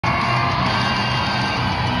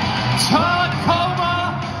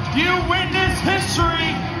Tacoma, you witness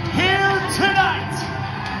history here tonight.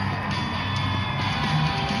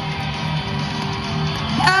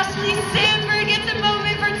 Ashley Sanford gets a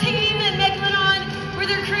moment for Team Megalodon with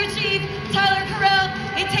her crew chief, Tyler Carell.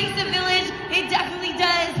 It takes a village, it definitely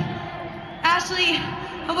does. Ashley,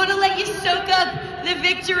 I want to let you soak up the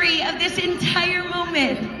victory of this entire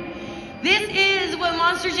moment. This is what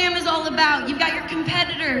Monster Jam is all about. You've got your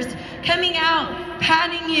competitors coming out,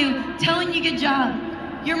 patting you, telling you good job.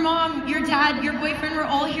 Your mom, your dad, your boyfriend were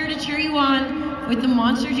all here to cheer you on with the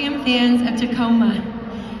Monster Jam fans of Tacoma.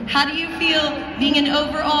 How do you feel being an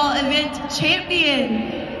overall event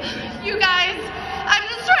champion? You guys, I'm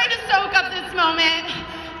just trying to soak up this moment.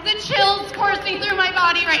 The chills coursing through my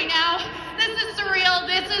body right now. This is surreal.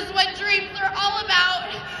 This is what dreams are all about.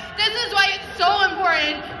 This is why it's so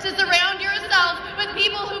important to surround yourself with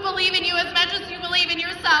people who believe in you as much as you believe in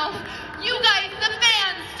yourself. You guys, the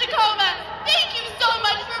fans, Tacoma, thank you so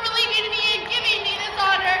much for believing in me and giving me this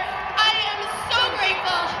honor. I am so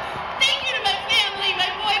grateful. Thank you to my family,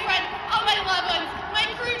 my boyfriend, all my loved ones, my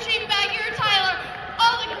crew chief back here, Tyler,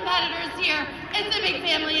 all the competitors here. It's a big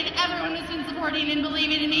family and everyone has been supporting and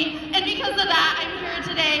believing in me. And because of that, I'm here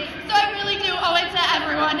today. So I really do owe it to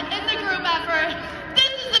everyone. It's